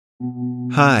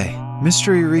Hi,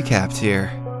 Mystery Recapped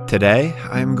here. Today,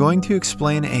 I'm going to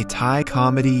explain a Thai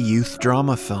comedy youth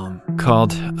drama film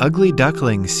called Ugly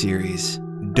Duckling series,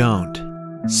 Don't.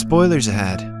 Spoilers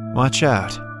ahead, watch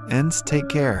out, and take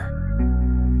care.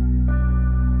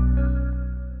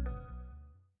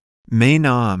 Mei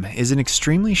Nam is an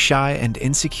extremely shy and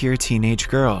insecure teenage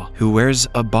girl who wears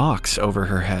a box over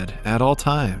her head at all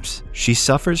times. She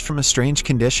suffers from a strange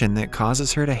condition that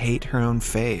causes her to hate her own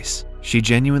face. She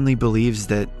genuinely believes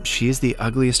that she is the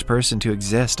ugliest person to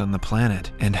exist on the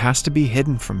planet and has to be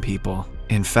hidden from people.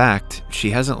 In fact, she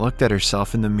hasn't looked at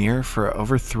herself in the mirror for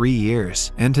over 3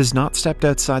 years and has not stepped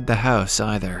outside the house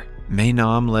either. Mei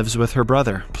Nam lives with her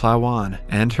brother, Plawan,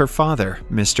 and her father,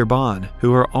 Mr. Bon,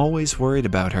 who are always worried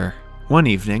about her. One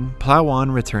evening,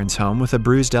 Plawan returns home with a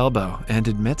bruised elbow and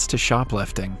admits to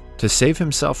shoplifting. To save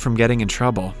himself from getting in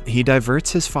trouble, he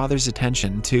diverts his father's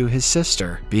attention to his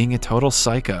sister being a total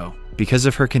psycho. Because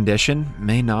of her condition,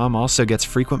 Mei Nam also gets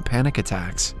frequent panic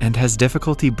attacks and has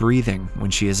difficulty breathing when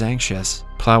she is anxious.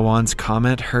 Plawan's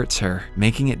comment hurts her,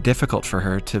 making it difficult for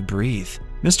her to breathe.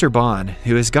 Mr. Bon,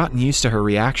 who has gotten used to her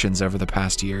reactions over the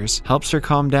past years, helps her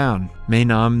calm down. Mei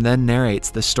Nam then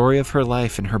narrates the story of her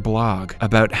life in her blog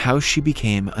about how she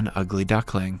became an ugly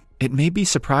duckling. It may be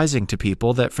surprising to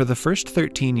people that for the first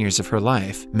 13 years of her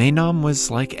life, Mei Nam was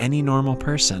like any normal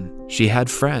person. She had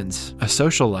friends, a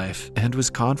social life, and was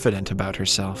confident about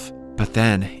herself. But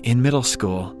then, in middle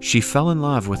school, she fell in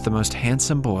love with the most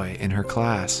handsome boy in her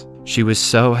class. She was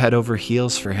so head over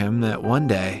heels for him that one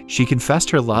day, she confessed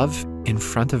her love in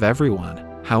front of everyone.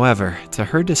 However, to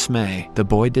her dismay, the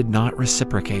boy did not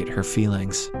reciprocate her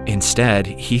feelings. Instead,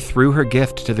 he threw her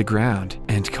gift to the ground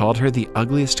and called her the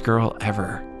ugliest girl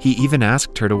ever. He even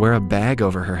asked her to wear a bag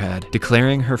over her head,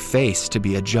 declaring her face to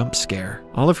be a jump scare.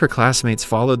 All of her classmates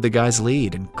followed the guy's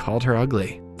lead and called her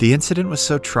ugly. The incident was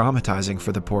so traumatizing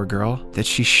for the poor girl that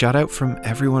she shut out from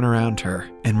everyone around her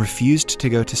and refused to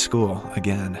go to school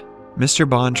again. Mr.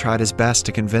 Bon tried his best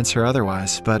to convince her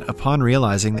otherwise, but upon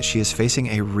realizing that she is facing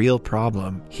a real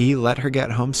problem, he let her get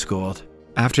homeschooled.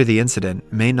 After the incident,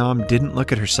 Mei Nam didn't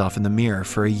look at herself in the mirror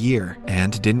for a year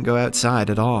and didn't go outside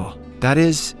at all. That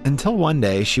is, until one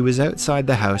day she was outside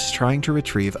the house trying to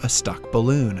retrieve a stuck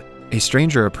balloon. A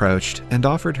stranger approached and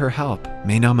offered her help.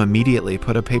 Mei Nam immediately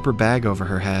put a paper bag over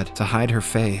her head to hide her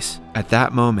face. At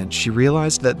that moment, she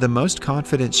realized that the most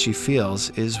confidence she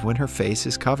feels is when her face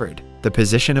is covered. The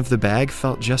position of the bag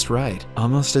felt just right,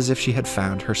 almost as if she had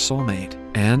found her soulmate.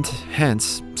 And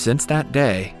hence, since that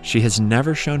day, she has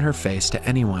never shown her face to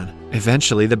anyone.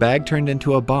 Eventually, the bag turned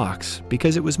into a box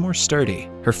because it was more sturdy.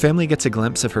 Her family gets a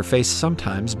glimpse of her face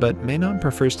sometimes, but Mei Nam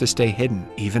prefers to stay hidden,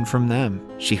 even from them.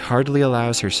 She hardly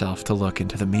allows herself to look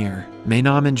into the mirror. Mei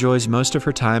Nam enjoys most of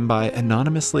her time by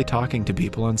anonymously talking to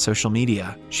people on social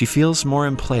media. She feels more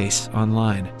in place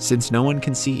online, since no one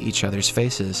can see each other's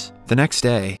faces. The next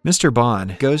day, Mr.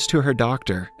 Bon goes to her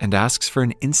doctor and asks for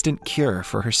an instant cure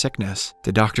for her sickness.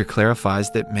 The doctor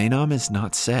clarifies that Mei Nam is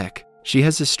not sick. She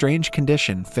has a strange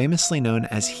condition famously known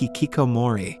as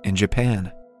hikikomori in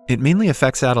Japan. It mainly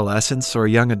affects adolescents or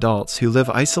young adults who live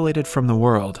isolated from the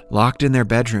world, locked in their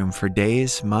bedroom for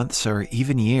days, months, or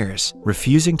even years,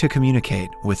 refusing to communicate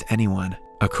with anyone.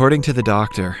 According to the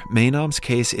doctor, Mei Nam's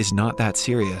case is not that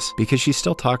serious because she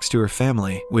still talks to her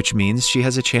family, which means she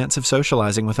has a chance of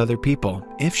socializing with other people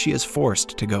if she is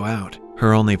forced to go out.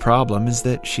 Her only problem is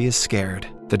that she is scared.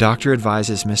 The doctor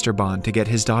advises Mr. Bon to get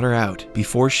his daughter out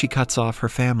before she cuts off her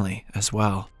family as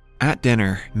well. At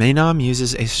dinner, Mei Nam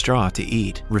uses a straw to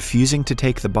eat, refusing to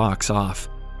take the box off.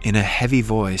 In a heavy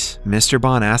voice, Mr.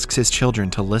 Bon asks his children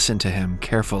to listen to him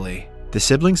carefully. The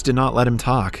siblings do not let him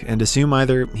talk and assume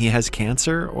either he has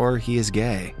cancer or he is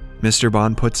gay. Mr.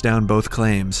 Bon puts down both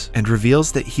claims and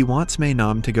reveals that he wants Mei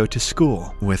Nam to go to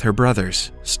school with her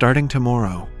brothers, starting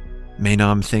tomorrow. Mei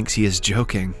Nam thinks he is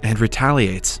joking and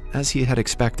retaliates, as he had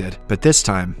expected, but this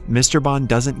time, Mr. Bon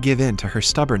doesn't give in to her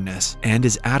stubbornness and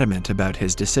is adamant about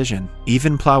his decision.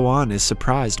 Even Plawan is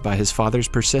surprised by his father's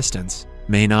persistence.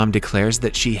 Mei Nam declares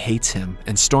that she hates him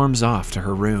and storms off to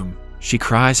her room. She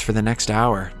cries for the next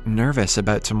hour, nervous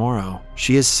about tomorrow.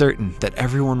 She is certain that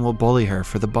everyone will bully her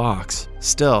for the box.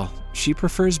 Still, she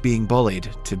prefers being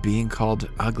bullied to being called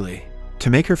ugly. To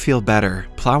make her feel better,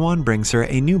 Plawan brings her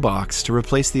a new box to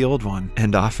replace the old one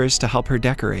and offers to help her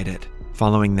decorate it.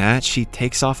 Following that, she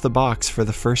takes off the box for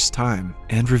the first time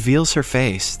and reveals her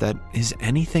face that is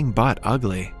anything but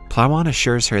ugly. Plawan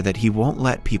assures her that he won't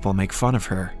let people make fun of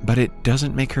her, but it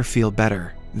doesn't make her feel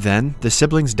better. Then, the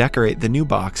siblings decorate the new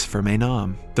box for Mei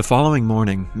Nam. The following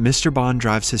morning, Mr. Bon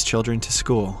drives his children to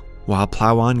school. While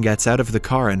Plawan gets out of the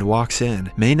car and walks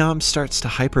in, Mei Nam starts to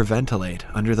hyperventilate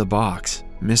under the box.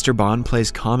 Mr. Bon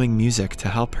plays calming music to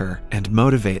help her and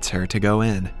motivates her to go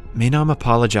in. Maenam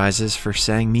apologizes for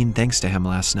saying mean things to him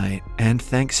last night and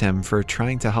thanks him for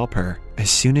trying to help her.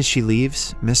 As soon as she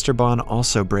leaves, Mr. Bon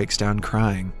also breaks down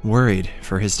crying, worried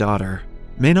for his daughter.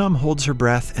 Maenam holds her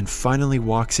breath and finally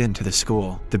walks into the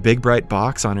school. The big bright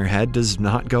box on her head does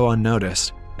not go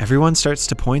unnoticed. Everyone starts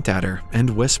to point at her and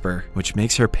whisper, which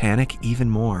makes her panic even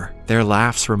more. Their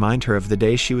laughs remind her of the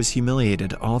day she was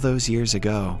humiliated all those years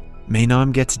ago.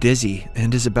 Maenam gets dizzy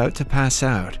and is about to pass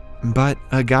out, but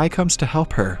a guy comes to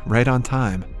help her right on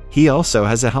time. He also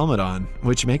has a helmet on,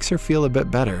 which makes her feel a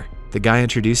bit better. The guy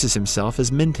introduces himself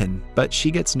as Minton, but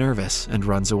she gets nervous and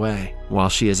runs away. While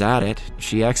she is at it,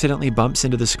 she accidentally bumps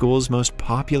into the school's most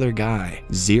popular guy,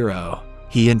 Zero.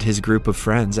 He and his group of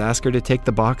friends ask her to take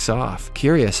the box off,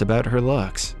 curious about her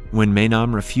looks. When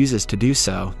Maenam refuses to do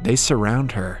so, they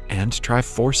surround her and try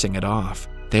forcing it off.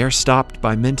 They are stopped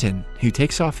by Minton, who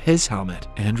takes off his helmet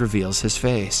and reveals his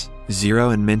face. Zero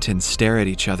and Minton stare at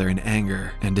each other in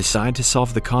anger and decide to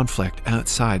solve the conflict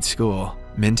outside school.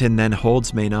 Minton then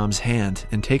holds Maenam's hand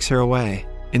and takes her away.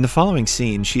 In the following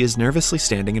scene, she is nervously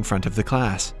standing in front of the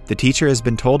class. The teacher has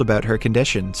been told about her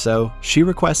condition, so she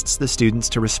requests the students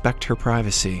to respect her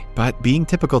privacy. But being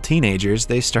typical teenagers,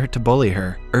 they start to bully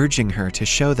her, urging her to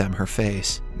show them her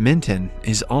face. Minton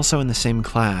is also in the same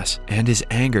class and is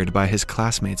angered by his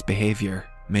classmates' behavior.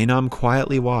 Maenam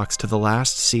quietly walks to the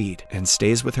last seat and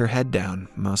stays with her head down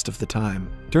most of the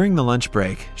time. During the lunch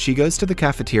break, she goes to the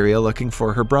cafeteria looking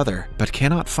for her brother, but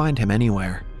cannot find him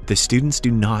anywhere. The students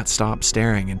do not stop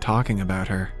staring and talking about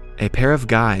her. A pair of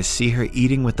guys see her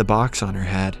eating with the box on her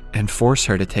head and force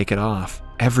her to take it off.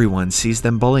 Everyone sees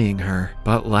them bullying her,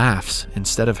 but laughs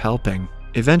instead of helping.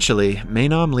 Eventually,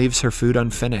 Maenam leaves her food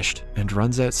unfinished and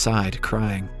runs outside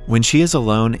crying. When she is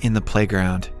alone in the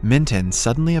playground, Minton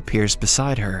suddenly appears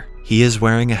beside her. He is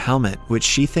wearing a helmet, which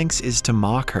she thinks is to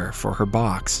mock her for her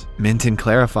box. Minton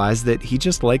clarifies that he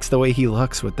just likes the way he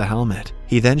looks with the helmet.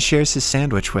 He then shares his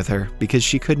sandwich with her because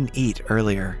she couldn't eat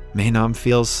earlier. Maenam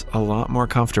feels a lot more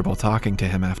comfortable talking to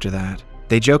him after that.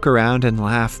 They joke around and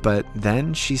laugh, but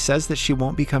then she says that she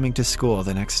won't be coming to school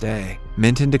the next day.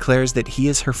 Minton declares that he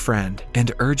is her friend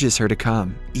and urges her to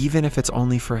come, even if it's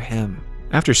only for him.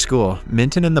 After school,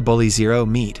 Minton and the bully Zero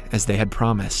meet as they had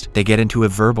promised. They get into a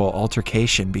verbal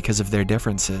altercation because of their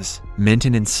differences.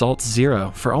 Minton insults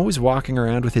Zero for always walking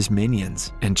around with his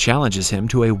minions and challenges him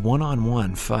to a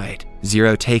one-on-one fight.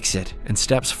 Zero takes it and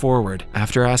steps forward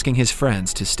after asking his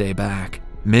friends to stay back.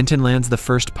 Minton lands the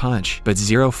first punch, but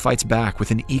Zero fights back with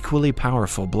an equally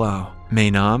powerful blow.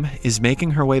 Maenam is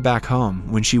making her way back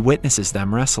home when she witnesses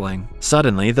them wrestling.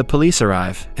 Suddenly, the police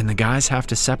arrive, and the guys have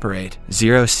to separate.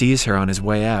 Zero sees her on his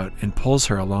way out and pulls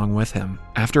her along with him.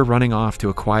 After running off to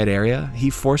a quiet area, he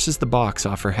forces the box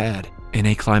off her head. In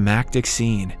a climactic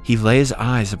scene, he lays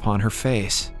eyes upon her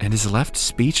face and is left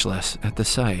speechless at the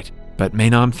sight. But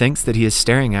Maenam thinks that he is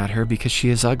staring at her because she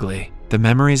is ugly. The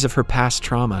memories of her past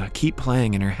trauma keep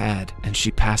playing in her head, and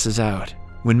she passes out.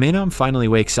 When Maenam finally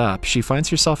wakes up, she finds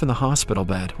herself in the hospital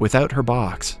bed without her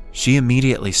box. She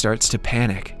immediately starts to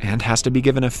panic and has to be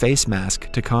given a face mask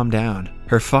to calm down.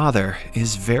 Her father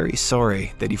is very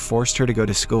sorry that he forced her to go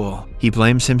to school. He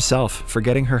blames himself for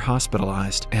getting her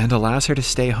hospitalized and allows her to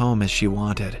stay home as she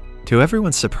wanted. To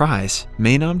everyone's surprise,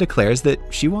 Maenam declares that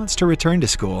she wants to return to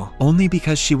school only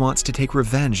because she wants to take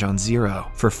revenge on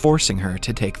Zero for forcing her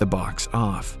to take the box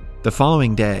off. The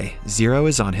following day, Zero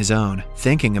is on his own,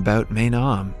 thinking about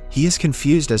Maenam. He is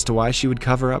confused as to why she would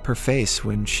cover up her face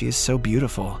when she is so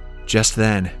beautiful. Just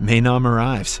then, Maenam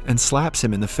arrives and slaps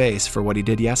him in the face for what he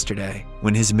did yesterday.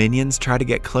 When his minions try to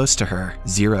get close to her,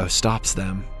 Zero stops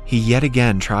them. He yet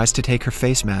again tries to take her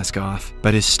face mask off,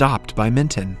 but is stopped by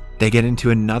Minton. They get into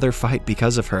another fight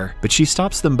because of her, but she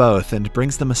stops them both and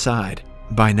brings them aside.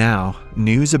 By now,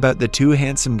 news about the two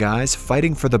handsome guys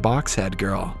fighting for the box head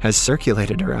girl has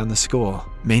circulated around the school.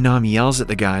 Maenam yells at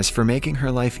the guys for making her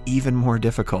life even more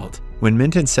difficult. When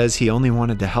Minton says he only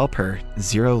wanted to help her,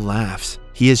 Zero laughs.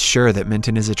 He is sure that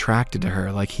Minton is attracted to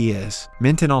her like he is.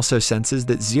 Minton also senses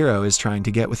that Zero is trying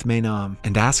to get with Maenam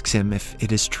and asks him if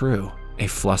it is true. A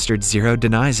flustered Zero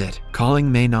denies it,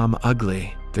 calling Maenam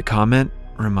ugly. The comment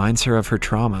reminds her of her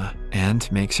trauma and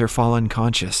makes her fall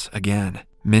unconscious again.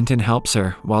 Minton helps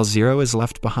her while Zero is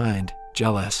left behind,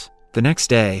 jealous. The next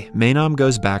day, Maenam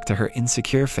goes back to her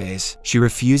insecure phase. She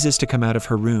refuses to come out of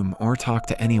her room or talk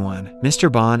to anyone.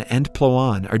 Mr. Bon and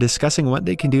Ploan are discussing what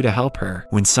they can do to help her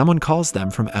when someone calls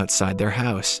them from outside their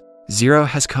house. Zero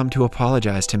has come to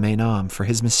apologize to Maenam for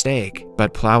his mistake,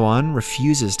 but Ploan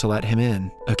refuses to let him in,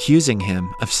 accusing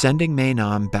him of sending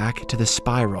Maenam back to the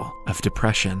spiral of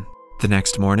depression. The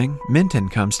next morning, Minton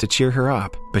comes to cheer her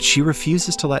up, but she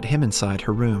refuses to let him inside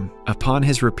her room. Upon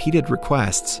his repeated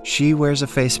requests, she wears a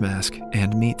face mask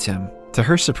and meets him. To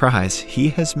her surprise, he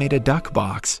has made a duck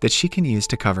box that she can use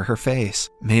to cover her face.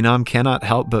 Maenam cannot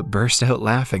help but burst out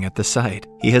laughing at the sight.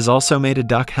 He has also made a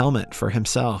duck helmet for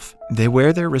himself. They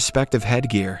wear their respective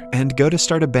headgear and go to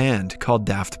start a band called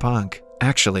Daft Punk.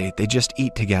 Actually, they just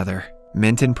eat together.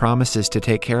 Minton promises to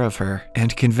take care of her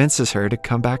and convinces her to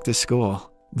come back to school.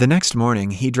 The next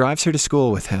morning, he drives her to school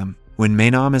with him. When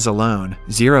Maenam is alone,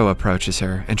 Zero approaches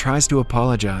her and tries to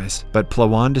apologize, but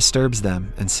Plawan disturbs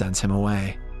them and sends him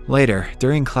away. Later,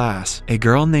 during class, a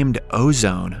girl named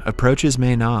Ozone approaches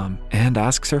Maenam and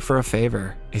asks her for a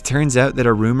favor. It turns out that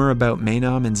a rumor about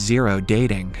Maenam and Zero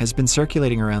dating has been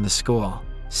circulating around the school.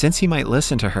 Since he might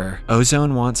listen to her,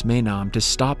 Ozone wants Maenam to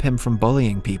stop him from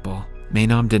bullying people.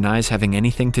 Maenam denies having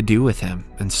anything to do with him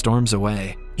and storms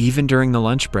away. Even during the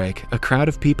lunch break, a crowd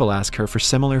of people ask her for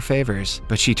similar favors,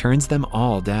 but she turns them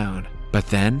all down. But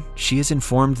then, she is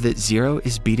informed that Zero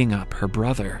is beating up her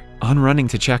brother. On running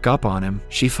to check up on him,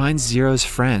 she finds Zero's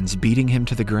friends beating him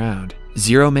to the ground.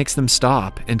 Zero makes them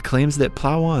stop and claims that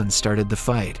Plawan started the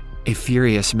fight. A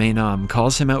furious Maenam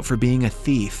calls him out for being a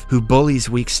thief who bullies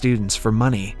weak students for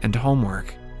money and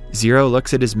homework. Zero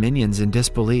looks at his minions in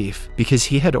disbelief because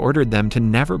he had ordered them to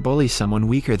never bully someone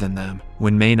weaker than them.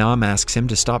 When Maenam asks him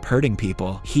to stop hurting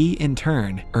people, he, in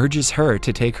turn, urges her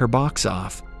to take her box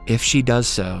off. If she does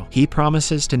so, he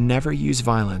promises to never use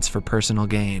violence for personal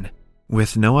gain.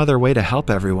 With no other way to help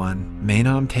everyone,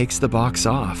 Maenam takes the box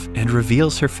off and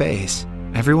reveals her face.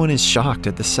 Everyone is shocked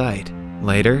at the sight.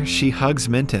 Later, she hugs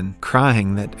Minton,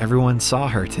 crying that everyone saw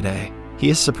her today. He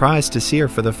is surprised to see her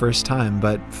for the first time,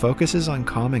 but focuses on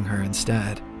calming her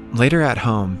instead. Later at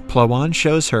home, Plawan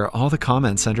shows her all the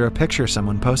comments under a picture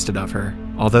someone posted of her.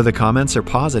 Although the comments are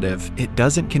positive, it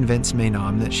doesn't convince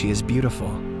Maenam that she is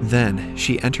beautiful. Then,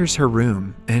 she enters her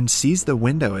room and sees the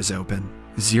window is open.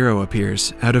 Zero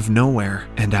appears out of nowhere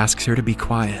and asks her to be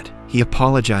quiet. He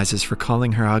apologizes for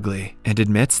calling her ugly and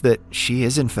admits that she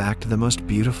is in fact the most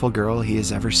beautiful girl he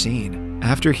has ever seen.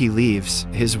 After he leaves,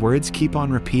 his words keep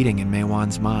on repeating in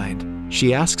Maywan's mind.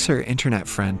 She asks her internet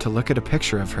friend to look at a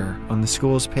picture of her on the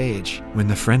school's page. When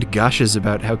the friend gushes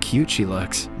about how cute she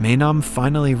looks, Maenam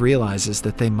finally realizes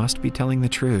that they must be telling the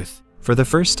truth. For the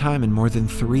first time in more than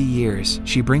 3 years,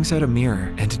 she brings out a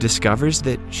mirror and discovers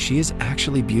that she is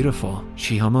actually beautiful.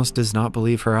 She almost does not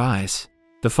believe her eyes.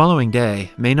 The following day,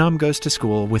 Maenam goes to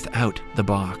school without the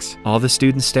box. All the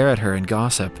students stare at her and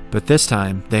gossip, but this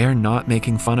time, they are not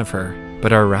making fun of her,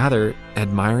 but are rather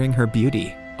admiring her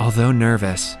beauty. Although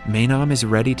nervous, Maenam is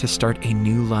ready to start a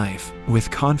new life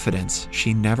with confidence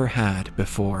she never had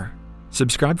before.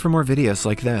 Subscribe for more videos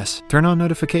like this, turn on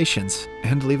notifications,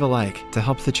 and leave a like to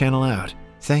help the channel out.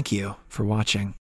 Thank you for watching.